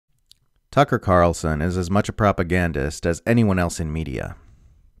Tucker Carlson is as much a propagandist as anyone else in media.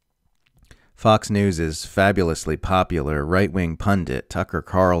 Fox News' fabulously popular right-wing pundit Tucker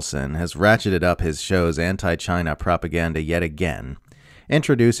Carlson has ratcheted up his show's anti-China propaganda yet again,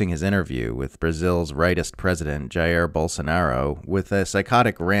 introducing his interview with Brazil's rightist president Jair Bolsonaro with a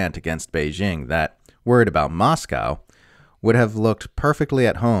psychotic rant against Beijing that, worried about Moscow, would have looked perfectly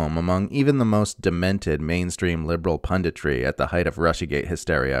at home among even the most demented mainstream liberal punditry at the height of Russiagate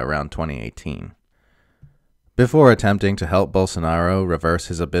hysteria around 2018. Before attempting to help Bolsonaro reverse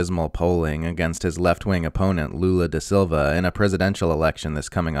his abysmal polling against his left-wing opponent Lula da Silva in a presidential election this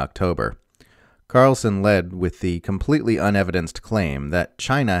coming October, Carlson led with the completely unevidenced claim that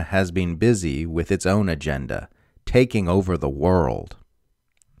China has been busy with its own agenda, taking over the world.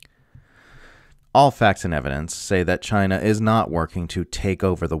 All facts and evidence say that China is not working to take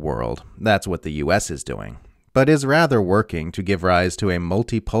over the world. That's what the U.S. is doing, but is rather working to give rise to a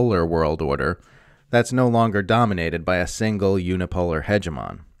multipolar world order that's no longer dominated by a single unipolar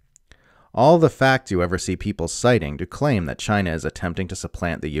hegemon. All the facts you ever see people citing to claim that China is attempting to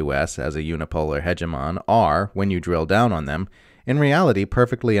supplant the U.S. as a unipolar hegemon are, when you drill down on them, in reality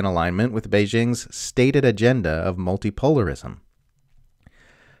perfectly in alignment with Beijing's stated agenda of multipolarism.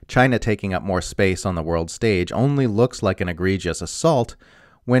 China taking up more space on the world stage only looks like an egregious assault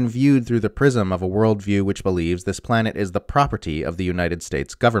when viewed through the prism of a worldview which believes this planet is the property of the United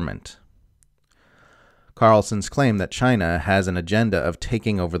States government. Carlson's claim that China has an agenda of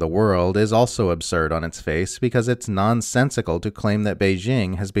taking over the world is also absurd on its face because it's nonsensical to claim that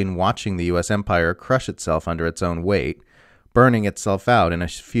Beijing has been watching the U.S. empire crush itself under its own weight, burning itself out in a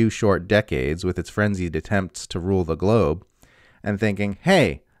few short decades with its frenzied attempts to rule the globe, and thinking,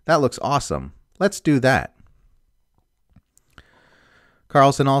 hey, that looks awesome. Let's do that.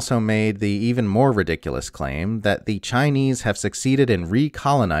 Carlson also made the even more ridiculous claim that the Chinese have succeeded in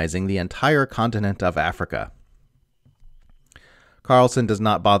recolonizing the entire continent of Africa. Carlson does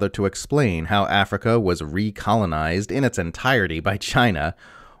not bother to explain how Africa was recolonized in its entirety by China,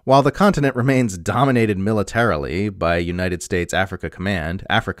 while the continent remains dominated militarily by United States Africa Command,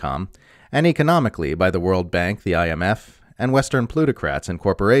 AFRICOM, and economically by the World Bank, the IMF, and Western plutocrats and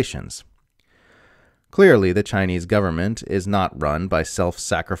corporations. Clearly, the Chinese government is not run by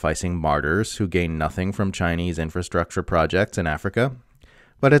self-sacrificing martyrs who gain nothing from Chinese infrastructure projects in Africa,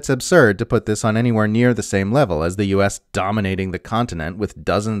 but it's absurd to put this on anywhere near the same level as the U.S. dominating the continent with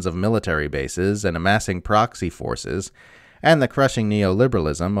dozens of military bases and amassing proxy forces, and the crushing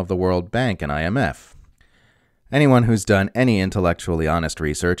neoliberalism of the World Bank and IMF. Anyone who's done any intellectually honest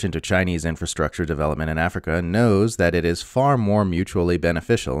research into Chinese infrastructure development in Africa knows that it is far more mutually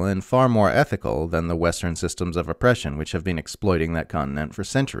beneficial and far more ethical than the Western systems of oppression which have been exploiting that continent for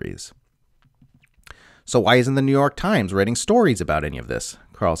centuries. So why isn't the New York Times writing stories about any of this?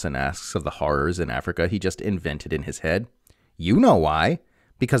 Carlson asks of the horrors in Africa he just invented in his head. You know why.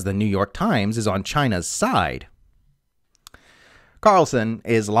 Because the New York Times is on China's side. Carlson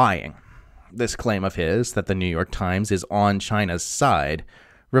is lying. This claim of his, that the New York Times is on China's side,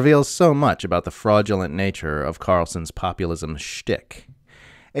 reveals so much about the fraudulent nature of Carlson's populism shtick.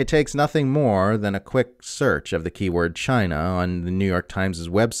 It takes nothing more than a quick search of the keyword China on the New York Times'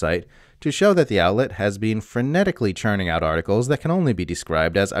 website to show that the outlet has been frenetically churning out articles that can only be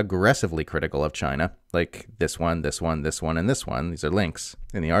described as aggressively critical of China, like this one, this one, this one, and this one. These are links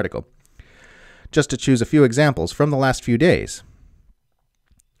in the article. Just to choose a few examples from the last few days.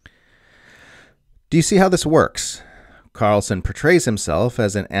 Do you see how this works? Carlson portrays himself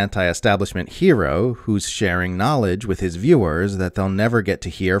as an anti-establishment hero who's sharing knowledge with his viewers that they'll never get to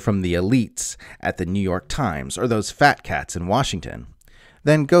hear from the elites at the New York Times or those fat cats in Washington,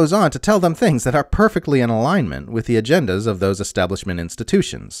 then goes on to tell them things that are perfectly in alignment with the agendas of those establishment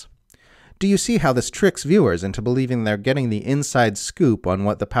institutions. Do you see how this tricks viewers into believing they're getting the inside scoop on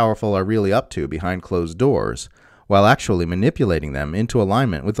what the powerful are really up to behind closed doors, while actually manipulating them into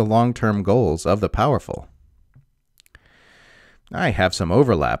alignment with the long-term goals of the powerful? I have some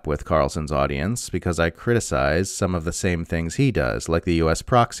overlap with Carlson's audience because I criticize some of the same things he does, like the U.S.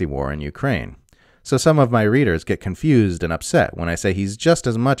 proxy war in Ukraine. So some of my readers get confused and upset when I say he's just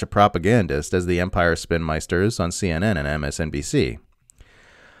as much a propagandist as the Empire spinmeisters on CNN and MSNBC.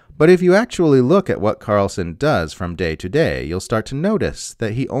 But if you actually look at what Carlson does from day to day, you'll start to notice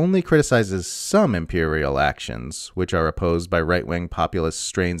that he only criticizes some imperial actions, which are opposed by right-wing populist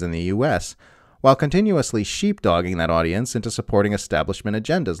strains in the U.S., while continuously sheepdogging that audience into supporting establishment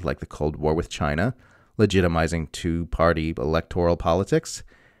agendas like the Cold War with China, legitimizing two-party electoral politics,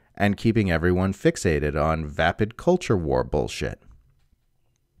 and keeping everyone fixated on vapid culture war bullshit.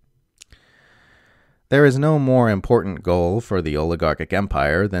 There is no more important goal for the oligarchic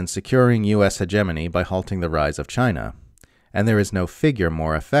empire than securing U.S. hegemony by halting the rise of China. And there is no figure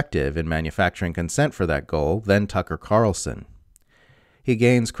more effective in manufacturing consent for that goal than Tucker Carlson. He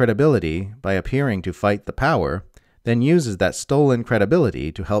gains credibility by appearing to fight the power, then uses that stolen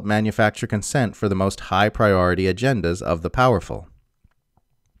credibility to help manufacture consent for the most high-priority agendas of the powerful.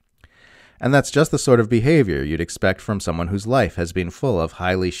 And that's just the sort of behavior you'd expect from someone whose life has been full of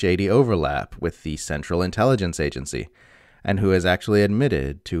highly shady overlap with the Central Intelligence Agency, and who has actually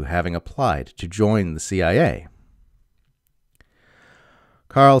admitted to having applied to join the CIA.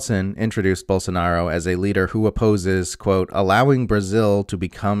 Carlson introduced Bolsonaro as a leader who opposes, quote, allowing Brazil to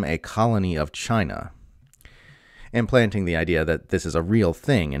become a colony of China, implanting the idea that this is a real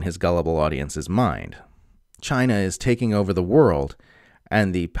thing in his gullible audience's mind. China is taking over the world,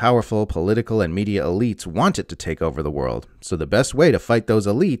 and the powerful political and media elites want it to take over the world, so the best way to fight those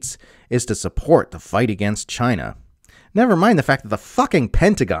elites is to support the fight against China. Never mind the fact that the fucking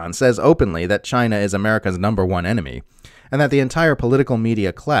Pentagon says openly that China is America's #1 enemy, and that the entire political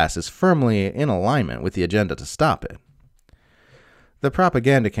media class is firmly in alignment with the agenda to stop it. The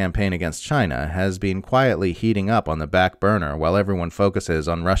propaganda campaign against China has been quietly heating up on the back burner while everyone focuses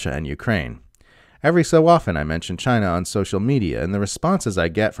on Russia and Ukraine. Every so often I mention China on social media, and the responses I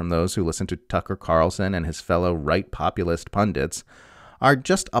get from those who listen to Tucker Carlson and his fellow right populist pundits are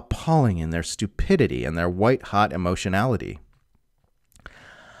just appalling in their stupidity and their white-hot emotionality.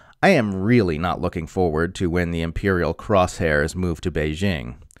 I am really not looking forward to when the imperial crosshairs move to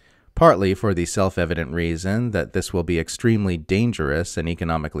Beijing, partly for the self-evident reason that this will be extremely dangerous and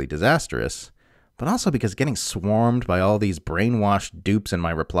economically disastrous, but also because getting swarmed by all these brainwashed dupes in my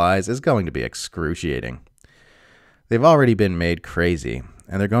replies is going to be excruciating. They've already been made crazy,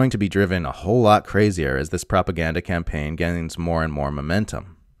 and they're going to be driven a whole lot crazier as this propaganda campaign gains more and more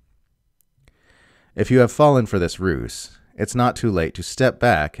momentum. If you have fallen for this ruse, it's not too late to step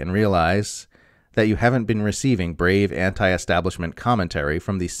back and realize that you haven't been receiving brave anti-establishment commentary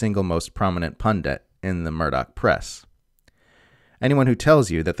from the single most prominent pundit in the Murdoch press. Anyone who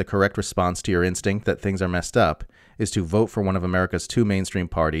tells you that the correct response to your instinct that things are messed up is to vote for one of America's 2 mainstream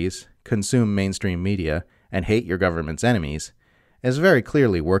parties, consume mainstream media, and hate your government's enemies is very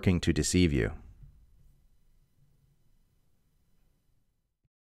clearly working to deceive you.